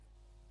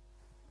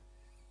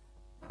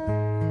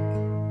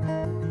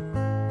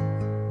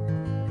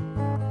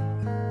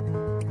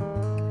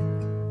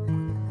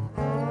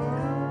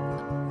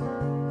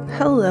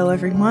Hello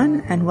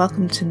everyone, and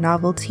welcome to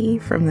Novelty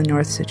from the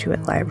North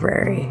Scituate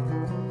Library.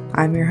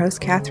 I'm your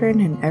host Catherine,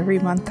 and every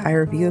month I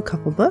review a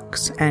couple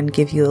books and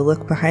give you a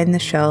look behind the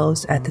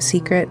shelves at the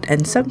secret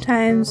and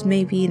sometimes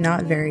maybe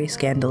not very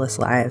scandalous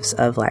lives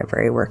of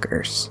library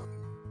workers.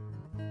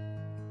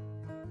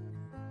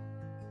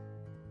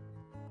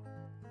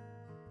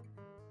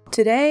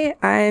 Today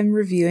I'm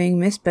reviewing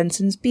Miss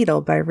Benson's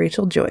Beetle by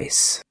Rachel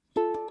Joyce.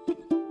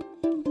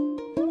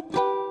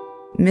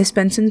 Miss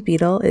Benson's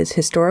Beetle is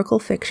historical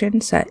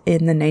fiction set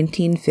in the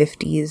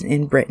 1950s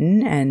in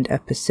Britain and a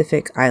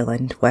Pacific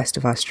island west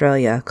of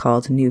Australia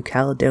called New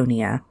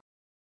Caledonia.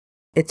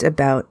 It's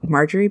about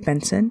Marjorie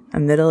Benson, a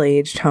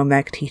middle-aged home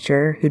ec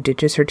teacher who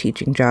ditches her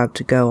teaching job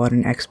to go on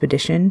an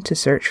expedition to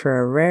search for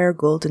a rare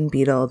golden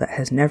beetle that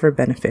has never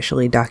been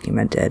officially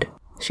documented.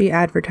 She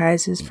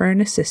advertises for an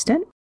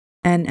assistant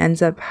and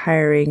ends up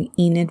hiring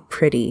Enid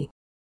Pretty,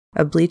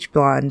 a bleach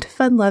blonde,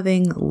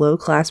 fun-loving,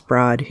 low-class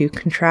broad who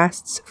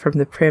contrasts from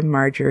the prim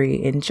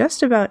Marjorie in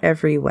just about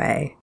every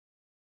way.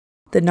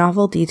 The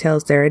novel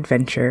details their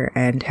adventure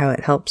and how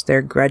it helps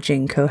their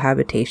grudging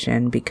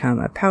cohabitation become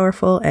a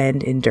powerful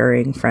and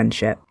enduring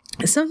friendship.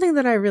 Something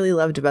that I really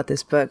loved about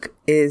this book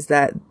is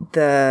that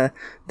the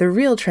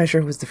real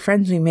treasure was the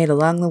friends we made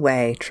along the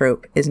way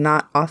trope is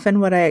not often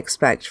what I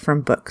expect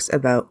from books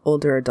about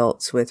older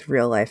adults with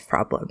real-life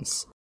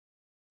problems.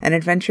 An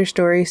adventure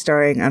story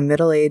starring a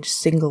middle-aged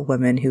single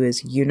woman who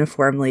is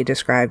uniformly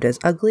described as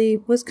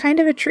ugly was kind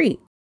of a treat.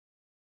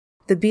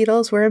 The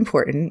Beatles were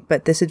important,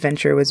 but this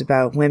adventure was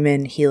about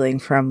women healing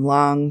from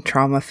long,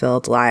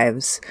 trauma-filled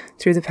lives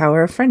through the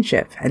power of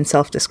friendship and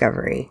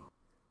self-discovery.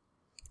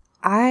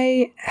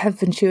 I have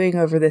been chewing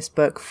over this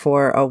book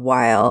for a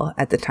while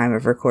at the time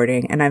of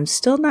recording, and I'm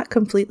still not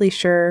completely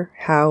sure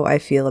how I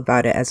feel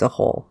about it as a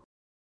whole.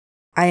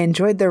 I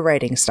enjoyed the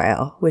writing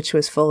style, which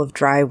was full of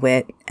dry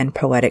wit and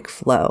poetic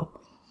flow.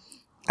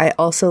 I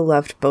also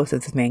loved both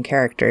of the main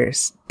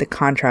characters, the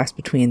contrast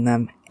between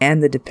them,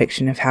 and the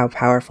depiction of how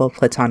powerful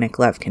platonic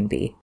love can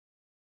be.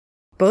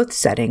 Both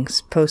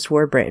settings,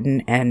 post-war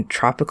Britain and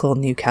tropical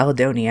New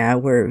Caledonia,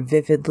 were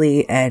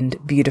vividly and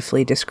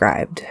beautifully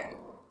described.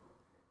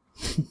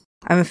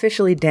 I'm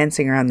officially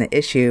dancing around the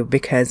issue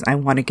because I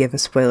want to give a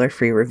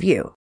spoiler-free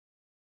review.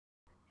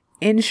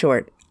 In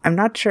short, I'm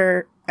not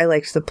sure I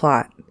liked the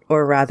plot,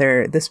 or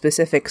rather, the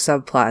specific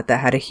subplot that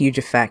had a huge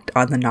effect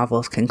on the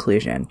novel's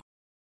conclusion.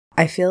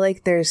 I feel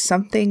like there's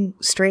something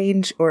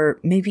strange or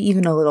maybe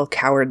even a little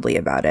cowardly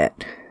about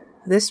it.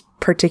 This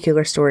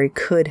particular story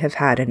could have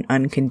had an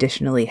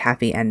unconditionally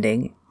happy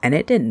ending, and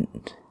it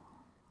didn't.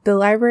 The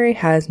library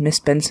has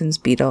Miss Benson's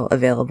Beetle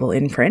available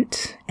in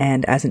print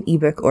and as an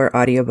ebook or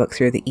audiobook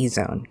through the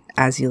eZone,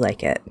 as you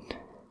like it.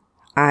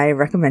 I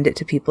recommend it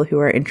to people who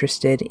are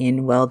interested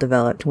in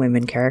well-developed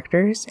women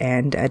characters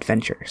and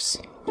adventures.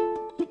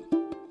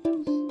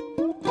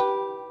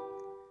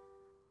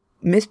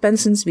 Miss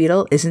Benson's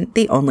Beetle isn't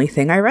the only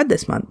thing I read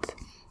this month.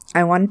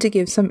 I wanted to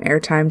give some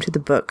airtime to the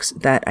books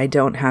that I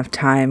don't have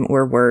time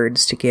or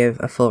words to give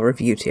a full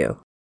review to.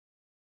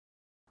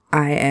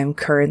 I am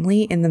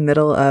currently in the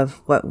middle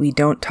of What We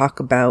Don't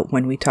Talk About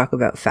When We Talk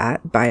About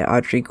Fat by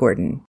Audrey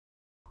Gordon.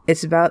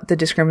 It's about the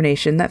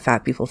discrimination that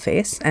fat people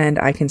face, and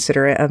I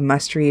consider it a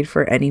must-read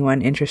for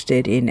anyone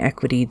interested in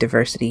equity,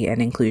 diversity,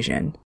 and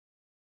inclusion.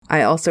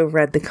 I also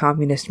read The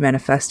Communist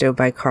Manifesto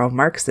by Karl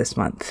Marx this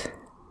month.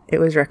 It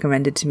was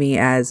recommended to me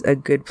as a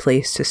good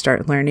place to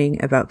start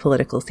learning about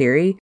political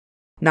theory,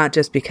 not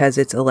just because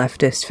it's a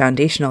leftist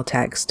foundational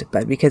text,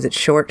 but because it's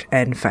short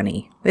and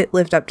funny. It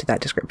lived up to that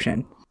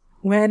description.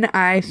 When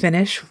I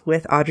finish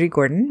with Audrey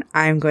Gordon,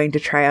 I'm going to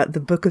try out The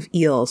Book of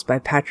Eels by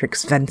Patrick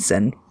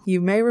Svensson.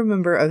 You may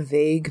remember a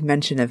vague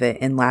mention of it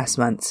in last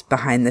month's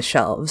Behind the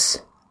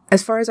Shelves.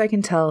 As far as I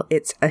can tell,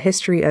 it's a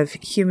history of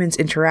humans'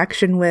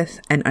 interaction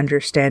with and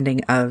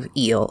understanding of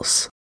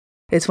eels.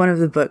 It's one of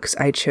the books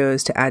I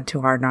chose to add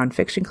to our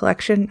nonfiction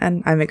collection,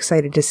 and I'm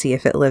excited to see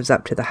if it lives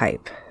up to the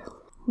hype.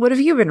 What have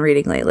you been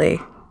reading lately?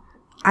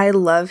 I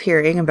love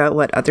hearing about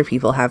what other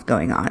people have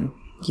going on.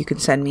 You can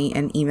send me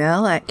an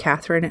email at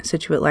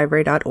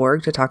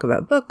catherine@scituatelibrary.org to talk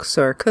about books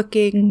or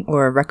cooking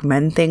or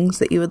recommend things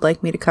that you would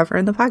like me to cover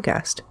in the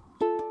podcast.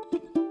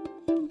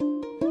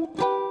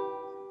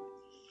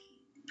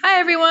 Hi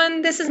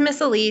everyone, this is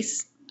Miss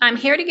Elise. I'm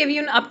here to give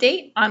you an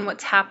update on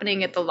what's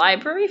happening at the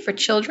library for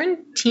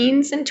children,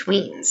 teens, and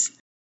tweens.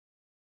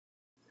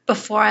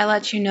 Before I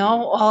let you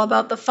know all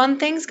about the fun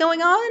things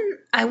going on,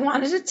 I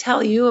wanted to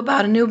tell you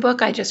about a new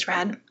book I just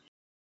read.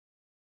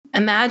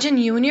 Imagine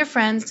you and your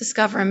friends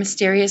discover a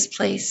mysterious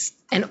place,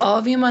 and all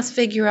of you must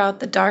figure out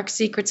the dark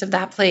secrets of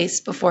that place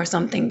before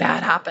something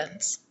bad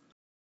happens.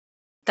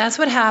 That's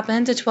what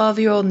happened to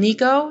 12-year-old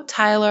Nico,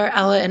 Tyler,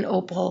 Ella, and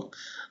Opal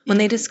when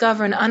they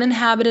discover an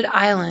uninhabited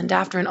island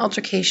after an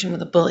altercation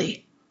with a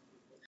bully.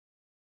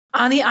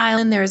 On the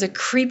island, there is a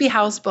creepy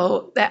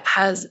houseboat that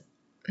has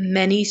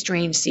many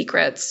strange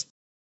secrets.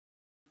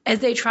 As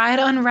they try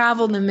to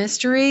unravel the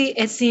mystery,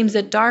 it seems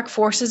that dark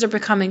forces are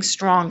becoming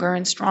stronger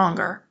and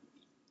stronger.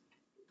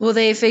 Will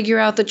they figure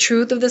out the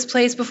truth of this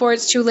place before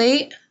it's too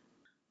late?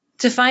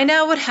 To find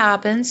out what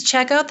happens,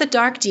 check out The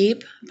Dark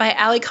Deep by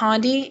Ali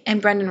Condi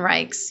and Brendan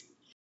Reichs.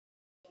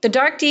 The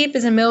Dark Deep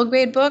is a middle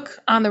grade book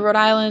on the Rhode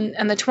Island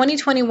and the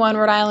 2021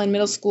 Rhode Island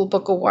Middle School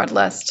Book Award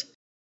list.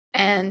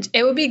 And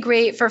it would be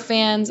great for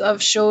fans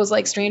of shows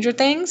like Stranger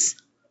Things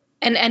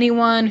and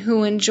anyone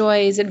who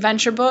enjoys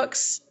adventure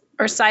books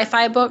or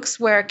sci-fi books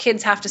where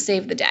kids have to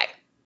save the day.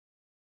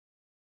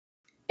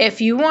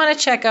 If you want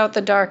to check out The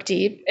Dark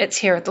Deep, it's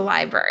here at the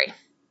library.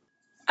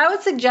 I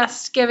would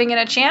suggest giving it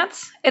a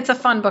chance. It's a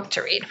fun book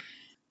to read.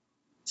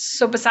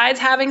 So besides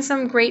having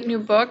some great new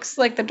books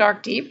like The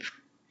Dark Deep,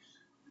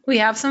 we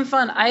have some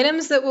fun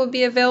items that will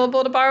be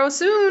available to borrow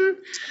soon.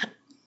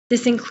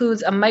 This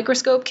includes a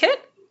microscope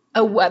kit,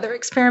 a weather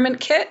experiment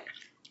kit,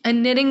 a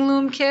knitting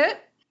loom kit,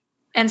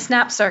 and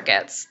snap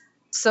circuits.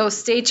 So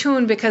stay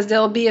tuned because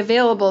they'll be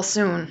available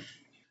soon.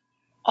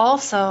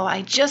 Also,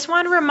 I just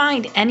want to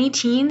remind any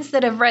teens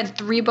that have read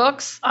 3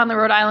 books on the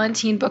Rhode Island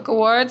Teen Book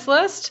Awards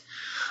list,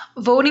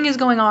 voting is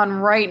going on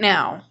right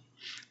now.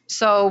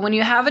 So when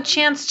you have a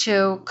chance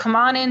to, come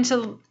on in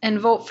and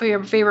vote for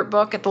your favorite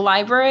book at the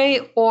library,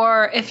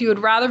 or if you would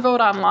rather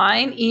vote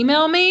online,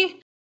 email me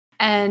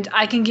and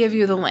I can give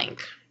you the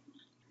link.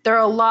 There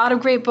are a lot of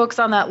great books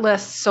on that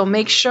list, so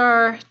make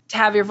sure to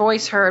have your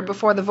voice heard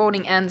before the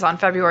voting ends on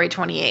February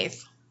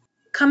 28th.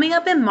 Coming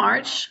up in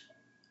March,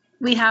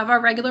 we have our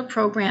regular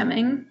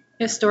programming.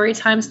 There's story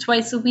times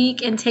twice a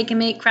week and take and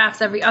make crafts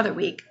every other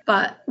week.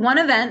 But one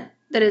event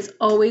that is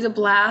always a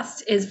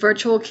blast is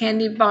Virtual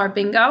Candy Bar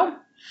Bingo,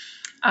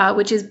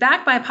 which is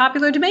backed by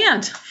popular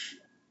demand.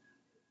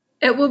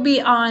 It will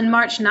be on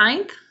March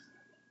 9th.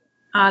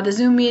 The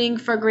Zoom meeting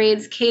for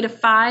grades K to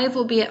 5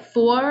 will be at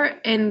 4,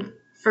 and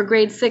for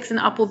grades 6 and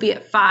up will be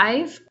at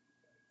 5.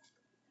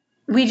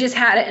 We just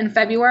had it in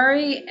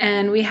February,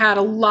 and we had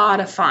a lot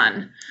of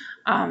fun.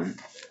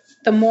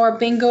 The more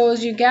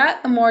bingos you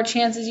get, the more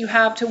chances you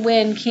have to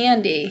win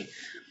candy.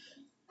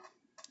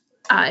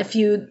 If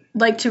you'd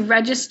like to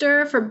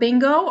register for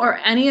bingo or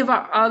any of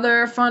our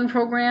other fun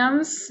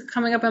programs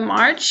coming up in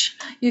March,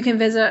 you can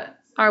visit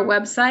our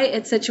website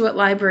at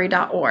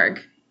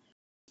situatelibrary.org.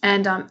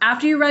 And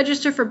after you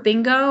register for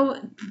bingo,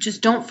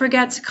 just don't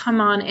forget to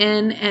come on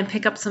in and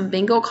pick up some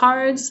bingo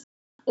cards.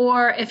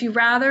 Or if you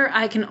rather,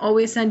 I can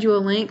always send you a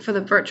link for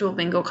the virtual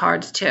bingo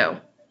cards too.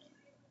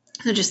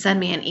 So just send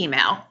me an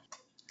email.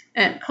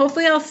 And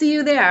hopefully I'll see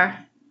you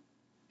there.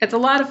 It's a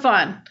lot of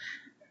fun.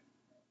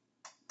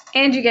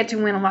 And you get to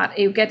win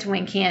you get to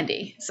win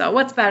candy. So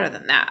what's better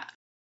than that?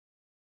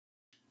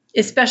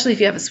 Especially if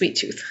you have a sweet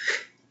tooth.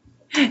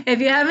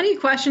 If you have any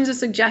questions or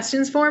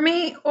suggestions for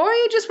me, or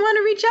you just want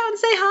to reach out and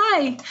say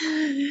hi,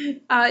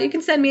 you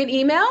can send me an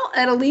email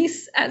at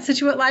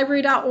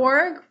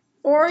elise@situatelibrary.org,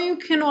 or you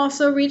can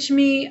also reach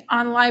me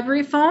on the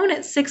library phone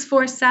at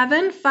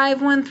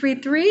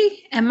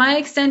 647-5133, and my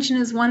extension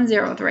is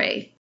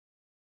 103.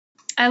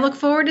 I look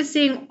forward to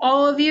seeing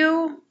all of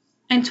you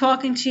and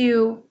talking to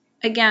you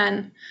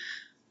again.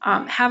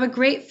 Have a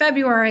great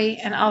February,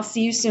 and I'll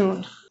see you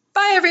soon.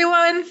 Bye,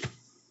 everyone.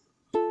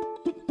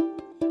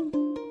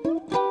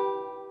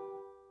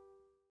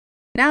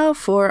 Now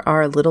for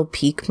our little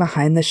peek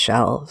behind the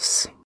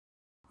shelves.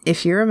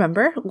 If you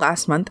remember,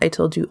 last month I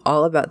told you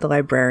all about the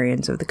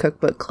librarians of the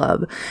Cookbook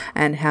Club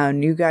and how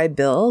new guy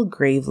Bill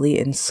gravely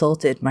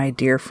insulted my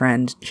dear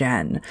friend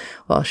Jen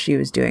while she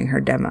was doing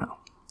her demo.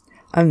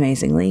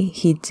 Amazingly,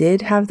 he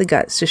did have the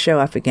guts to show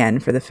up again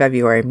for the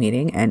February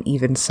meeting and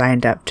even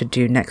signed up to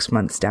do next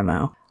month's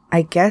demo.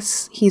 I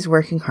guess he's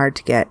working hard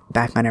to get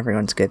back on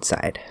everyone's good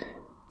side.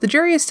 The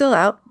jury is still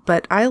out,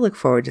 but I look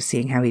forward to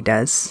seeing how he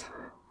does.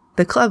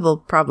 The club will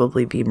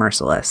probably be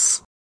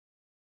merciless.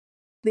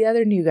 The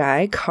other new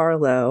guy,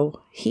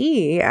 Carlo,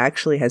 he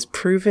actually has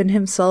proven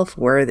himself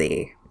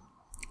worthy.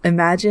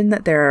 Imagine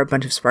that there are a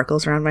bunch of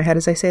sparkles around my head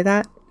as I say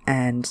that,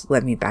 and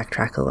let me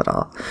backtrack a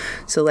little.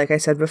 So like I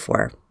said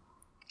before,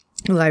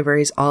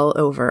 libraries all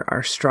over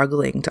are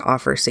struggling to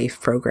offer safe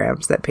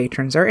programs that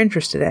patrons are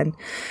interested in,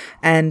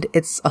 and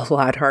it's a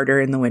lot harder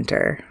in the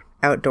winter.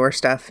 Outdoor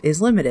stuff is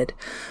limited,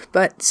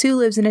 but Sue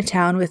lives in a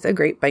town with a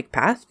great bike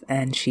path,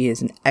 and she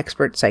is an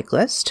expert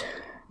cyclist.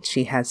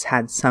 She has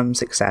had some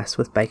success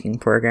with biking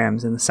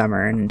programs in the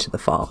summer and into the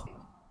fall.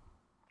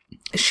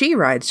 She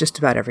rides just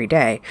about every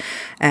day,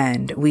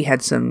 and we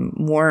had some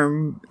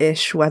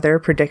warm-ish weather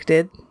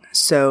predicted,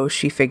 so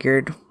she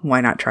figured,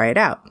 why not try it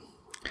out?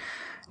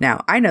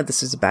 Now, I know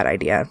this is a bad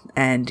idea,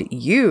 and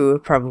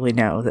you probably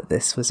know that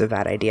this was a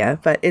bad idea,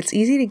 but it's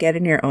easy to get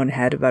in your own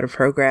head about a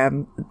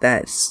program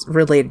that's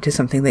related to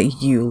something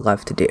that you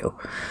love to do.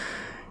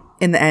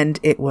 In the end,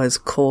 it was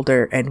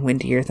colder and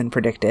windier than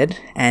predicted,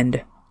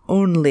 and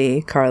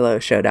only Carlo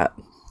showed up.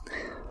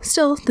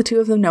 Still, the two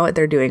of them know what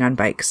they're doing on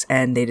bikes,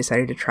 and they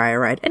decided to try a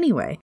ride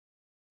anyway.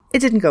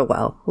 It didn't go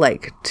well,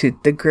 like, to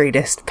the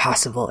greatest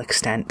possible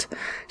extent.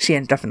 She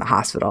ended up in the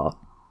hospital.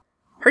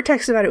 Her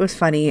text about it was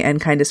funny and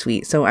kind of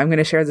sweet, so I'm going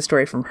to share the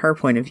story from her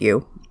point of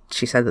view.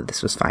 She said that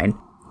this was fine.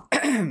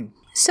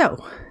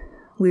 So,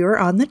 we were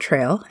on the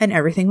trail, and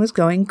everything was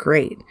going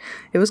great.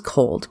 It was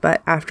cold,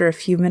 but after a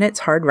few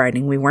minutes hard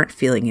riding, we weren't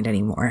feeling it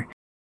anymore.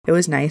 It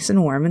was nice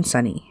and warm and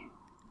sunny.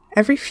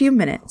 Every few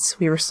minutes,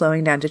 we were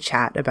slowing down to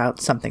chat about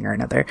something or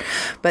another,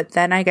 but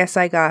then I guess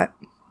I got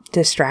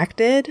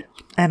distracted,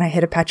 and I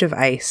hit a patch of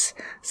ice,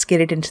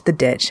 skidded into the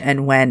ditch,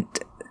 and went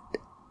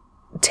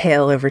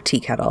tail over tea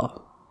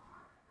kettle.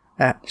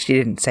 She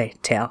didn't say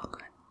tail.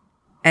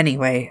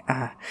 Anyway,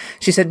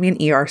 she sent me an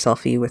ER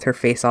selfie with her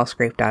face all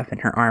scraped up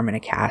and her arm in a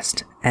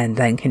cast, and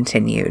then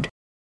continued.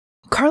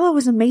 Carlo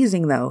was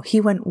amazing, though. He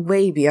went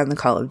way beyond the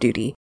call of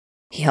duty.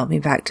 He helped me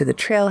back to the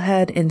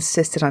trailhead,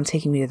 insisted on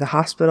taking me to the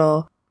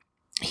hospital.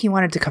 He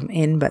wanted to come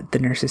in, but the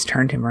nurses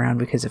turned him around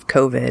because of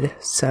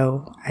COVID,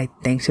 so I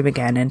thanked him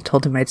again and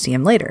told him I'd see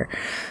him later.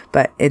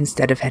 But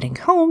instead of heading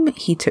home,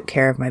 he took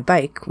care of my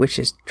bike, which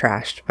is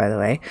trashed, by the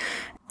way,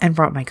 and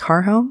brought my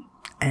car home.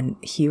 And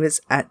he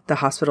was at the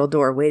hospital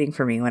door waiting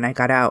for me when I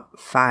got out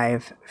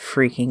 5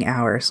 freaking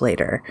hours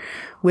later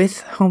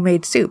with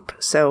homemade soup,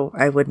 so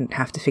I wouldn't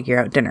have to figure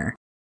out dinner.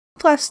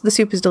 Plus, the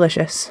soup is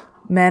delicious.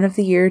 Man of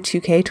the Year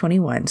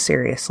 2K21,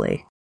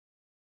 seriously.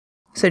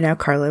 So now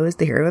Carlo is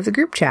the hero of the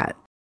group chat.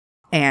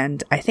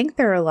 And I think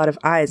there are a lot of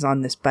eyes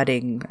on this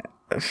budding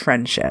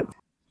friendship.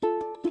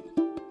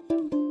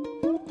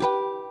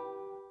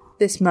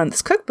 This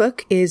month's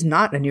cookbook is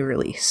not a new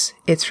release.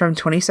 It's from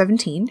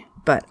 2017,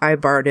 but I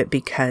borrowed it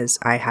because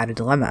I had a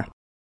dilemma.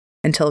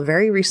 Until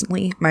very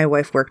recently, my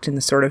wife worked in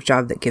the sort of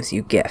job that gives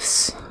you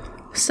gifts.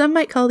 Some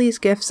might call these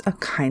gifts a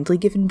kindly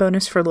given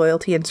bonus for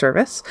loyalty and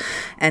service,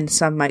 and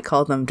some might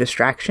call them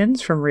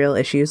distractions from real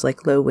issues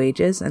like low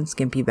wages and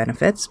skimpy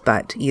benefits,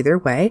 but either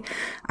way,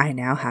 I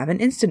now have an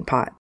Instant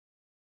Pot.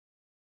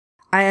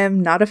 I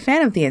am not a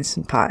fan of the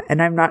Instant Pot,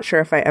 and I'm not sure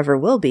if I ever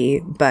will be,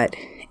 but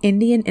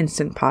Indian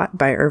Instant Pot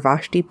by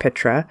Urvashti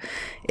Pitra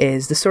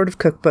is the sort of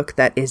cookbook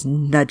that is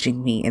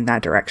nudging me in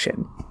that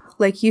direction.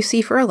 Like you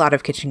see for a lot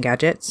of kitchen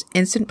gadgets,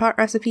 Instant Pot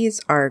recipes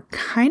are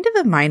kind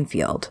of a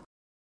minefield.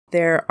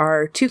 There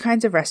are 2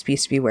 kinds of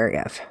recipes to be wary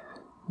of.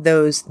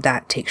 Those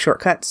that take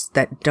shortcuts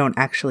that don't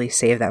actually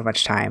save that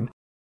much time,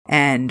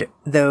 and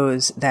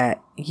those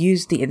that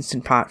use the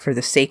Instant Pot for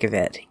the sake of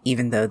it,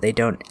 even though they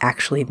don't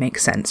actually make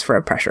sense for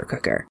a pressure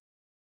cooker.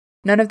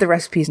 None of the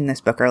recipes in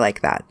this book are like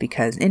that,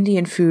 because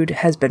Indian food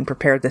has been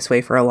prepared this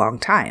way for a long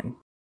time.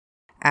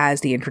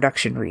 As the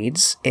introduction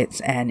reads, it's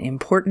an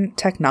important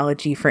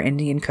technology for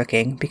Indian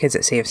cooking because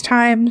it saves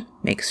time,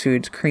 makes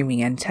foods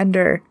creamy and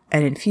tender,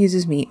 and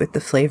infuses meat with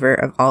the flavor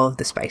of all of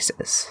the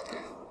spices.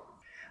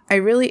 I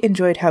really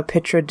enjoyed how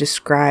Pitra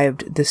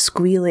described the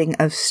squealing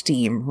of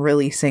steam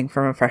releasing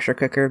from a pressure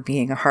cooker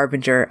being a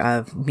harbinger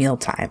of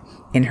mealtime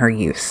in her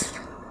youth.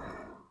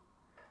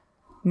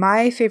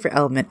 My favorite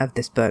element of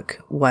this book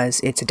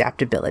was its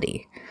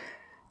adaptability.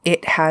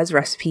 It has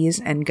recipes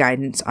and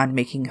guidance on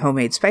making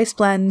homemade spice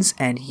blends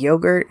and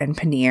yogurt and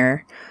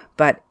paneer,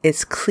 but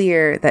it's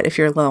clear that if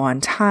you're low on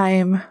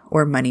time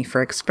or money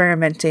for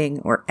experimenting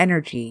or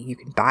energy, you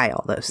can buy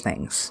all those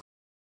things.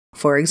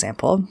 For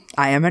example,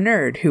 I am a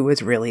nerd who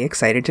was really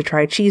excited to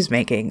try cheese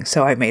making,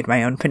 so I made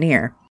my own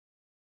paneer.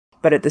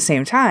 But at the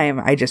same time,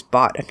 I just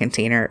bought a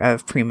container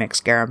of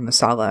premixed garam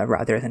masala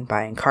rather than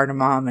buying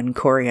cardamom and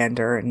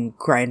coriander and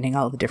grinding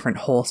all the different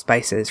whole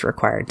spices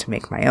required to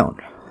make my own.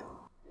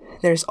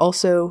 There's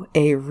also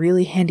a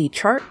really handy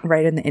chart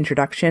right in the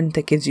introduction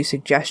that gives you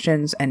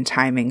suggestions and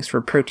timings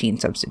for protein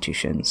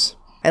substitutions.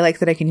 I like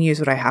that I can use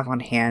what I have on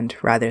hand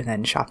rather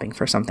than shopping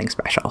for something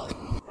special.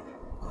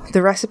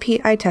 The recipe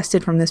I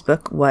tested from this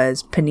book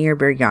was paneer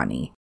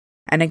biryani.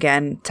 And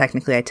again,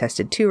 technically I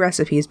tested 2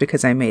 recipes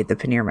because I made the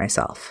paneer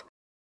myself.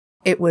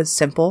 It was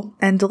simple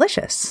and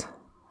delicious.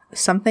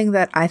 Something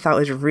that I thought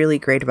was really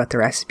great about the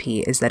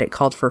recipe is that it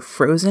called for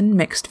frozen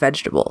mixed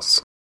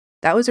vegetables.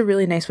 That was a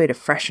really nice way to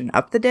freshen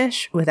up the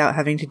dish without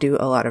having to do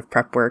a lot of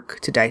prep work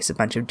to dice a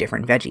bunch of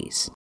different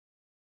veggies.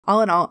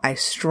 All in all, I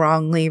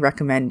strongly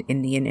recommend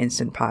Indian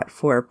Instant Pot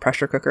for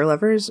pressure cooker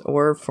lovers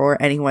or for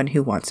anyone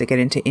who wants to get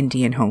into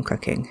Indian home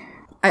cooking.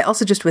 I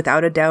also just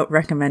without a doubt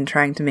recommend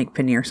trying to make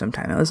paneer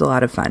sometime. It was a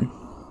lot of fun.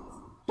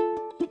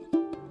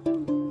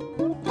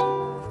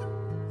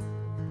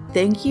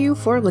 Thank you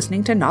for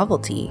listening to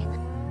Novelty.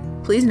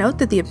 Please note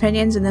that the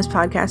opinions in this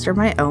podcast are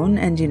my own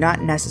and do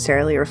not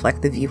necessarily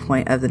reflect the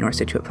viewpoint of the North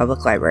Scituate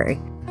Public Library.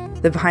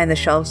 The Behind the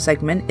Shelves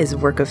segment is a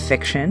work of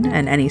fiction,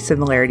 and any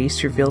similarities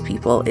to real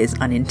people is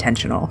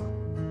unintentional.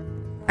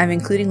 I'm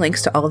including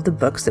links to all of the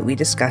books that we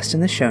discussed in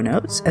the show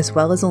notes, as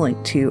well as a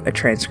link to a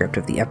transcript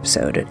of the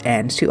episode,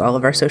 and to all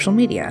of our social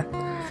media.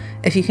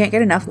 If you can't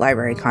get enough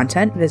library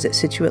content, visit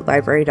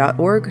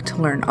ScituateLibrary.org to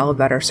learn all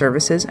about our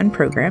services and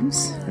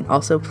programs. And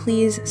also,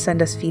 please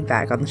send us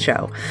feedback on the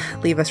show.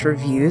 Leave us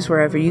reviews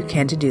wherever you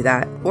can to do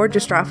that, or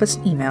just drop us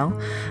an email.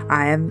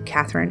 I am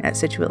Catherine at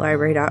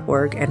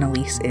ScituateLibrary.org, and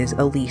Elise is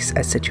Elise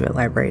at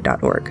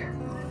ScituateLibrary.org.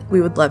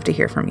 We would love to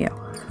hear from you.